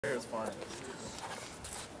It was fine. That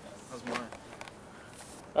was mine.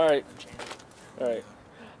 Alright.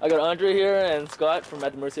 I got Andre here and Scott from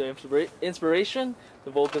At the Mercy of Inspiration, the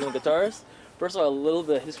vocals and guitars. First of all, a little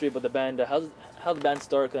bit of history about the band. How the band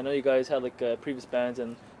started? 'Cause I know you guys had like previous bands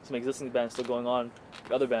and some existing bands still going on,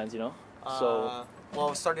 other bands, you know. So well,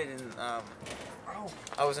 it started in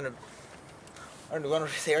I was in a. I don't know, want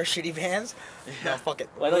to say our shitty bands? Yeah. No, fuck it.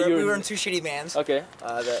 Well, we were in two shitty bands. Okay.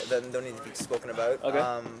 That don't need to be spoken about.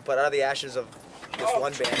 Okay. But out of the ashes of this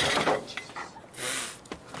one band.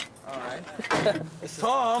 Alright. This is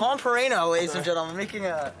Tom Perino, ladies and gentlemen, making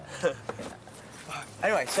a.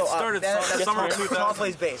 Anyway, so started summer of 2000. Tom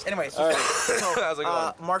plays bass. Anyway, so,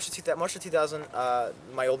 March of 2000,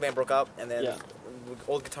 my old band broke up, and then the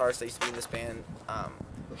old guitarist that used to be in this band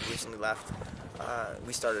recently left.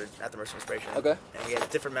 We started At the Mercy of Inspiration. Okay. And we had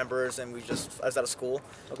different members, and I was out of school.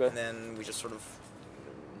 Okay. And then we just sort of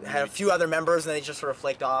had a few other members, and they just sort of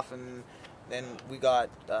flaked off, and then we got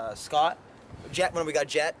Scott, Jet, when we got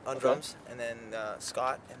Jet on drums, and then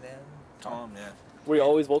Scott, and then Tom, yeah. Were you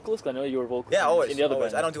always vocalist? I know you were vocalist. Yeah, always. In the other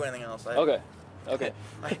always. band. I don't do anything else. Okay.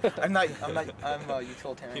 I'm a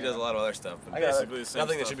utilitarian. He does a lot of other stuff, but Basically the same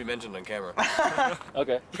nothing that stuff. should be mentioned on camera.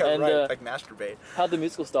 Okay. Yeah, And right. Like masturbate. how'd the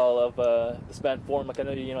musical style of this band form? Like I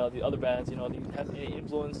know you know the other bands. You know, do you have any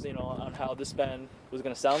influence? You know, on how this band was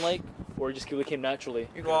gonna sound like, or it just came naturally?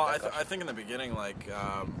 Well, I think in the beginning, like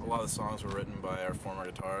a lot of the songs were written by our former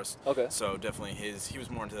guitarist. Okay. So definitely he was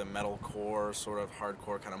more into the metalcore, sort of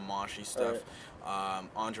hardcore, kind of moshy stuff.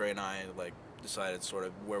 Andre and I decided sort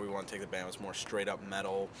of where we want to take the band was more straight up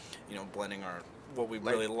metal, you know, blending our what we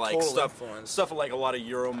really like stuff like a lot of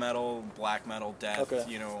Euro metal, black metal, death,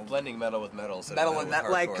 you know, Blending metal with metal. Metal and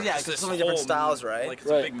that, like, yeah, because so many different styles, right? Like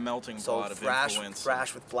it's a big melting so pot of thrash, influence.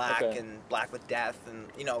 thrash with black and black with death, and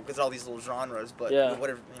you know, because all these little genres, but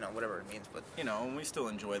whatever it means, but you know, and we still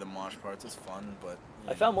enjoy the mosh parts. It's fun, but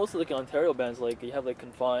I found most of like Ontario bands, like you have like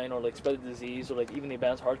Confine or like Spread the Disease or like even the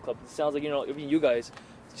band's Hard Club. It sounds like, you know, even you guys,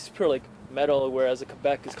 it's just pure like metal, whereas the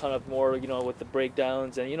Quebec is kind of more, you know, with the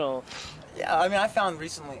breakdowns and, you know. Yeah, I mean, I found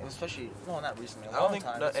recently, especially, well, not recently, I don't think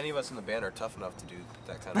any of us in the band are tough enough to do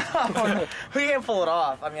that kind of stuff. We can't pull it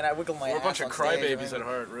off. I mean, I wiggle my ass. We're a bunch of crybabies at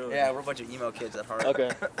heart, really. Yeah, we're a bunch of emo kids at heart.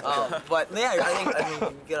 Okay. But yeah, I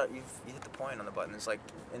mean, you hit the point on the button. It's like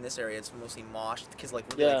in this area, it's mostly mosh. The kids like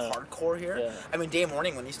really like hardcore here. Yeah. I mean, Day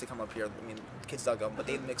Morning when they used to come up here, I mean, kids dug them, but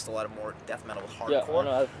they mixed a lot of more death metal with hardcore.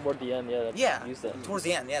 Yeah, more at the end. Towards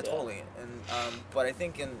the end, totally. And but I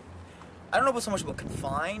think I don't know about so much about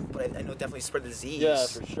Confine, but I know definitely Spread the Disease. Yeah,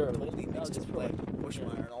 for sure. Totally mixed it with like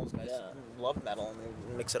Bushmeyer and all those guys love metal and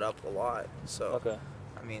they mix it up a lot. So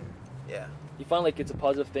I mean, yeah. You find like it's a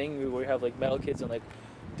positive thing where you have like metal kids and like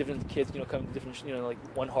different kids, you know, come to different, you know, like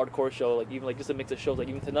one hardcore show, like even like just a mix of shows, like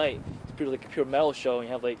even tonight, it's pure like a pure metal show, and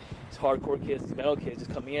you have like these hardcore kids, these metal kids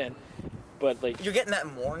just coming in. But like you're getting that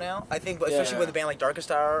more now, I think, but especially with a band like Darkest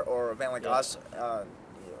Hour or a band like us,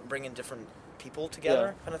 bringing different people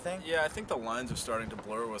together, kind of thing. Yeah, I think the lines are starting to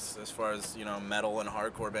blur with as far as, you know, metal and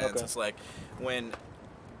hardcore bands. It's like when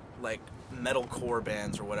like metalcore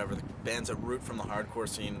bands or whatever, the bands that root from the hardcore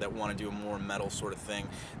scene that want to do a more metal sort of thing,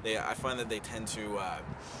 I find that they tend to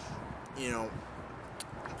you know,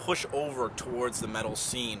 push over towards the metal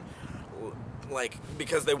scene, like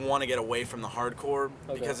because they want to get away from the hardcore,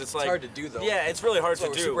 because it's like hard to do though. Yeah, it's really hard to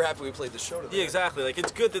do. We're super happy we played the show today. Yeah, exactly. Like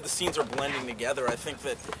it's good that the scenes are blending together. I think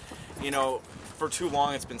that, you know, for too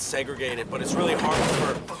long it's been segregated, but it's really hard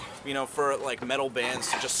for, you know, for like metal bands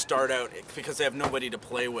to just start out because they have nobody to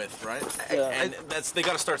play with, right? And they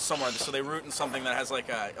got to start somewhere, so they root in something that has like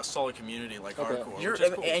a solid community like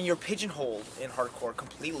hardcore. You're pigeonholed in hardcore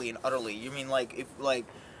completely and utterly. You mean like if like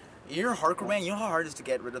you're a hardcore band, you know how hard it is to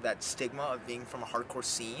get rid of that stigma of being from a hardcore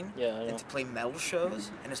scene and to play metal shows,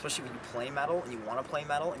 and especially when you play metal and you want to play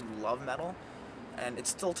metal and you love metal, and it's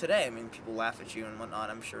still today. I mean, people laugh at you and whatnot.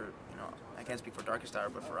 I'm sure, you know, I can't speak for Darkest Hour,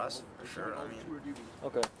 but for us, for sure. I mean,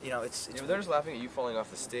 you know, it's they're just laughing at you falling off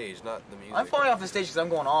the stage, not the music. I'm falling off the stage because I'm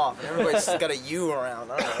going off, and everybody's got a U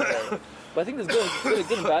around. I don't know. But I think there's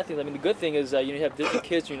good and bad things. I mean, the good thing is that, you know, you have different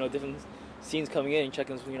kids, you know, different scenes coming in and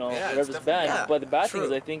checking, you know, whatever's band. Yeah, but the bad thing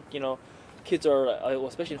is, I think, you know, kids are,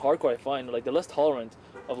 especially in hardcore, I find, like they're less tolerant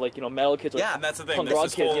of like, you know, metal kids. Yeah, and that's the thing. There's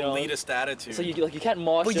this whole elitist attitude. So you can't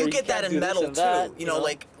mosh. But you get that in metal too. You know,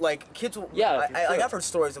 like kids. I've heard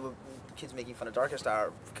stories of kids making fun of Darkest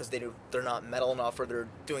Hour because they're not metal enough, or they're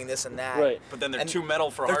doing this and that. Right. But then they're too metal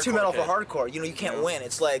for hardcore. They're too metal for hardcore. You know, you can't win.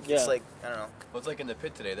 It's like I don't know. Well, it's like in the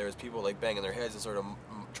pit today. There was people like banging their heads and sort of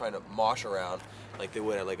trying to mosh around like they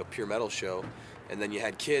would at like a pure metal show, and then you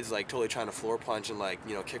had kids like totally trying to floor punch and like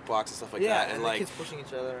kickbox and stuff like yeah, that, and like kids pushing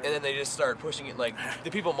each other. And then they just start pushing it. Like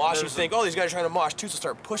the people moshing think, oh, these guys are trying to mosh too, so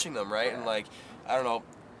start pushing them, right? Yeah. And like I don't know,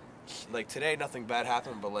 like today nothing bad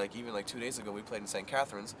happened, but like even like 2 days ago we played in St.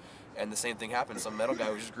 Catharines. And the same thing happened. Some metal guy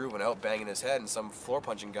was just grooving out, banging his head, and some floor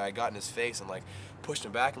punching guy got in his face and like pushed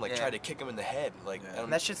him back and like tried to kick him in the head. Like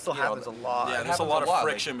and that shit still happens a lot. Yeah, there's a lot of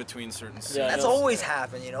friction between certain scenes. Yeah, that's always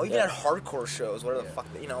happened, Even at hardcore shows, whatever the fuck,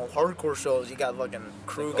 hardcore shows, you got fucking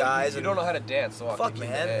crew guys. You don't know how to dance, so fuck,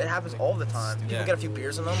 man, it happens all the time. People get a few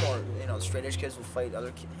beers in them, or straight edge kids will fight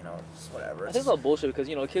other kids, whatever. I think it's all bullshit because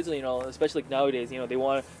kids, especially like nowadays,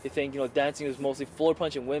 they think dancing is mostly floor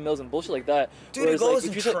punching windmills and bullshit like that. Dude, it goes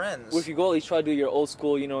in trends. If you go at least try to do your old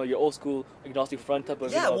school, agnostic front type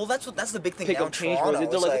of well, that's the big thing pick now up change moves.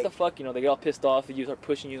 They're like, what the fuck, they get all pissed off. You start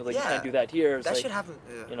pushing you, like you can't do that here. It's that like, should happen.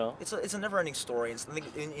 It's a never-ending story. It's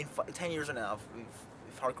in 10 years from now,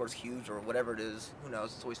 if hardcore's huge or whatever it is, who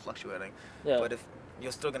knows? It's always fluctuating. Yeah. But if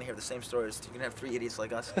you're still gonna hear the same stories, you're gonna have 3 idiots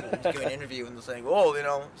like us doing an interview and they're saying,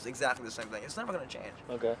 "Oh, it's exactly the same thing." It's never gonna change.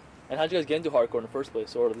 Okay. And how'd you guys get into hardcore in the first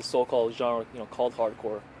place, or the so-called genre, called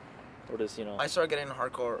hardcore? Or this, I started getting into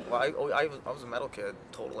hardcore. Well, I was a metal kid,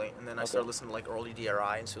 totally, and then I started listening to like early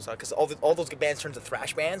DRI and Suicide, because all those bands turned to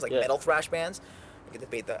thrash bands, like metal thrash bands. We could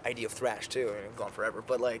debate the idea of thrash too. I mean, it's gone forever,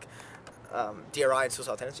 but like DRI and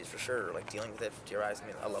Suicidal Tendencies for sure. Like dealing with it, DRIs. I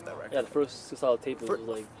mean, I love that record. Yeah, the first Suicidal tape was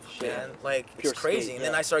like shit. Man, like it's crazy. Skate, and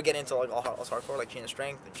then I started getting into like all hardcore, like Chain of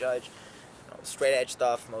Strength, The Judge. Straight edge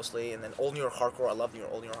stuff mostly, and then old New York hardcore. I love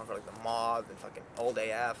old New York hardcore, like the Mob and fucking Old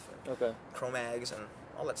AF, and Cro-Mags and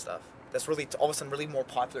all that stuff. That's really all of a sudden really more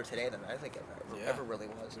popular today than I think it ever really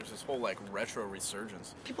was. There's this whole like retro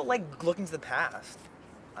resurgence. People like looking to the past.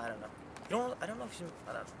 I don't know. I don't know if you.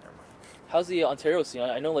 I don't know. Never mind. How's the Ontario scene?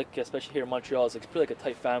 I know, like especially here in Montreal, it's like pretty like a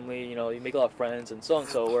tight family. You make a lot of friends and so on.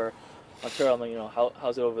 So where Ontario, I'm like,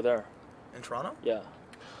 how's it over there? In Toronto? Yeah.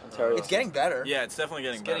 Ontario. It's getting better. Yeah, it's definitely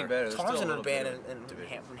getting better. Toronto's in a band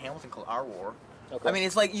from Hamilton called Our War. Okay. I mean,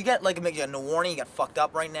 it's like you get like No Warning. You got Fucked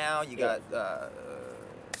Up right now. You got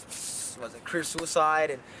Career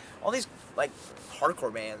Suicide and all these like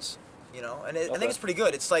hardcore bands, and I think it's pretty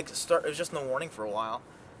good. It's like it was just No Warning for a while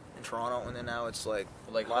in Toronto, and then now it's like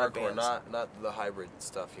hardcore, not the hybrid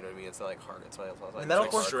stuff. You know what I mean? It's not like hard. It's not like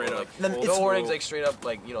metalcore straight up. No Warning's like straight up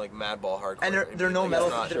like like Madball hardcore. And they're no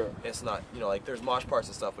metal. It's not like there's mosh parts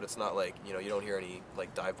and stuff, but it's not like you don't hear any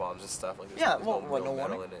like dive bombs and stuff like. There's No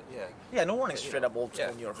Warning in it. Yeah, No Warning's straight up old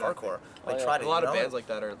school New York hardcore. Like a lot of bands like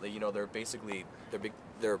that are they're basically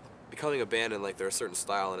they're becoming a band in like they're a certain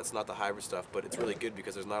style, and it's not the hybrid stuff, but it's really good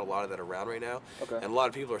because there's not a lot of that around right now, and a lot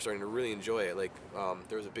of people are starting to really enjoy it. Like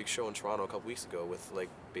there was a big show in Toronto a couple weeks ago with like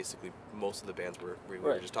basically most of the bands we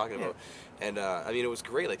were just talking about, and I mean it was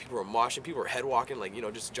great. Like people were moshing, people were head walking, like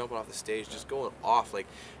just jumping off the stage, just going off. Like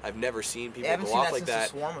I've never seen people go off like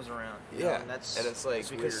that. The Swarm was around. Yeah, and it's like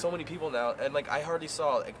because so many people now, and like I hardly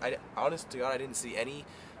saw like honest to God I didn't see any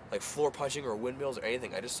like floor punching or windmills or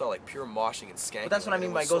anything. I just saw like pure moshing and skanking. But that's what I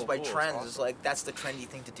mean by it goes by trends. Awesome. It's like that's the trendy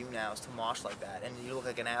thing to do now is to mosh like that, and you look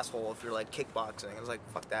like an asshole if you're like kickboxing. It's like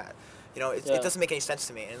fuck that. It doesn't make any sense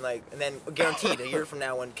to me. And then guaranteed a year from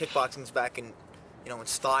now when kickboxing's back in in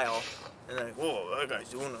style, and then like whoa that guy's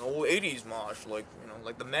doing an old '80s mosh like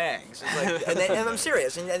the Mags. It's like and I'm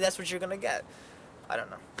serious, and that's what you're gonna get. I don't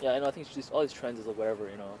know. Yeah, I know. I think it's just all these trends is like whatever,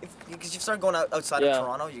 Because you start going outside of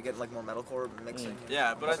Toronto, you get like more metalcore mixing.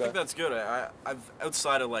 Yeah, but I think that's good. I've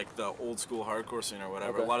outside of like the old school hardcore scene or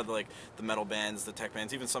whatever, a lot of the metal bands, the tech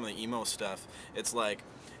bands, even some of the emo stuff. It's like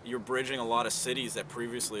you're bridging a lot of cities that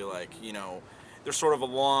previously they're sort of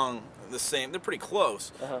along the same. They're pretty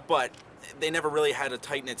close, but they never really had a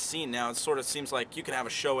tight-knit scene. Now it sort of seems like you can have a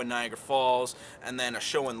show in Niagara Falls and then a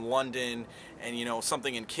show in London and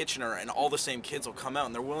something in Kitchener, and all the same kids will come out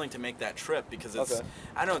and they're willing to make that trip because it's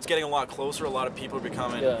I don't know, it's getting a lot closer. A lot of people are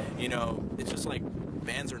becoming it's just like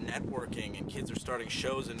bands are networking and kids are starting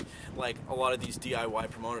shows, and like a lot of these DIY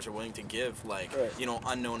promoters are willing to give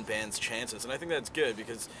unknown bands chances, and I think that's good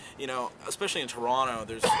because especially in Toronto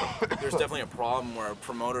there's definitely a problem where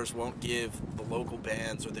promoters won't give the local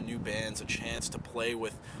bands or the new bands a chance to play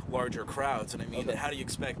with larger crowds. And I mean how do you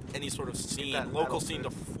expect any sort of local scene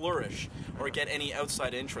to flourish or get any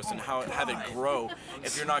outside interest and have it grow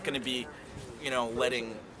if you're not going to be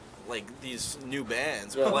letting like these new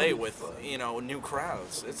bands play with new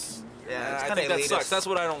crowds? I think that sucks. That's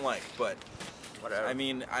what I don't like, but whatever. I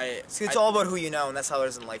mean, it's all about who you know, and that's how it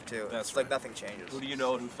is in life too. It's like nothing changes. Who do you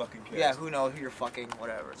know and who fucking cares? Yeah, who knows who you're fucking,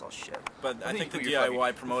 whatever. It's all shit. But I think the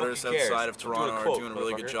DIY promoters outside of Toronto are doing a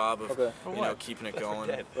really good job of keeping it going.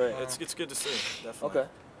 It's good to see, definitely. Okay.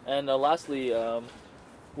 And lastly,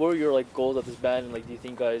 what are your like goals of this band? And like, do you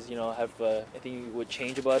think guys, you know, have anything you would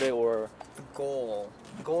change about it, or?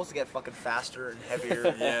 The goal is to get fucking faster and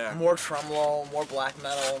heavier. Yeah. More tremolo, more black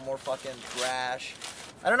metal, more fucking thrash.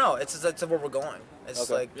 I don't know. It's where we're going. It's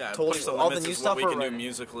like totally all the new stuff we can do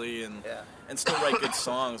musically and still write good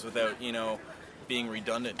songs without, you know, being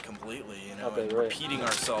redundant completely, you know, and repeating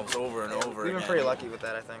ourselves over and over again. We've been pretty lucky with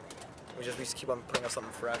that, I think. We just keep on putting out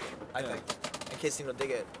something fresh, I think. And kids seem to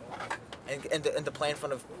dig it. And to play in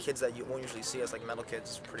front of kids that you won't usually see as like metal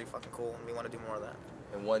kids is pretty fucking cool, and we want to do more of that.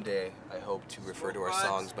 And one day, I hope to refer to our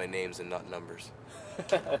songs by names and not numbers.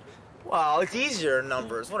 Well, it's easier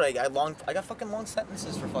numbers. What I got fucking long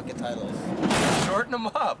sentences for fucking titles. Shorten them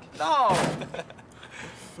up. No.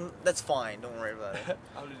 That's fine. Don't worry about it.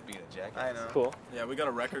 I'm just being a jackass. I know. Cool. Yeah, we got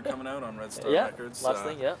a record coming out on Red Star Records. Last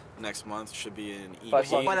thing, next month should be an EP.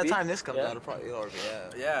 By the time this comes out, it'll probably already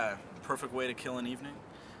be. Yeah. Perfect way to kill an evening.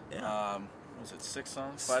 Yeah. Was it 6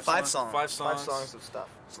 songs? Five songs. 5 songs. 5 songs of stuff.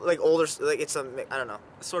 So like older, like it's a, I don't know.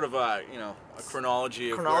 Sort of a, you know, a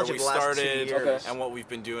chronology of where we started and what we've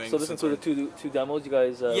been doing. So this includes two demos, you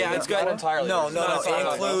guys. Yeah, it's got entirely. No.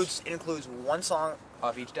 It includes one song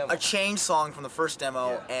off each demo. A change song from the first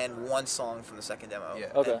demo and one song from the second demo.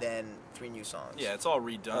 Yeah. Okay. And then 3 new songs. Yeah, it's all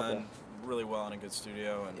redone really well in a good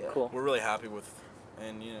studio, and we're really happy with.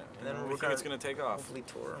 And you know, and then we think it's gonna take off. Hopefully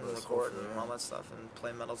tour and record and all that stuff and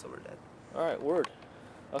play metal till we're dead. All right, word.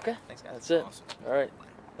 Okay. Thanks, guys. That's it. Awesome. All right.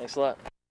 Thanks a lot.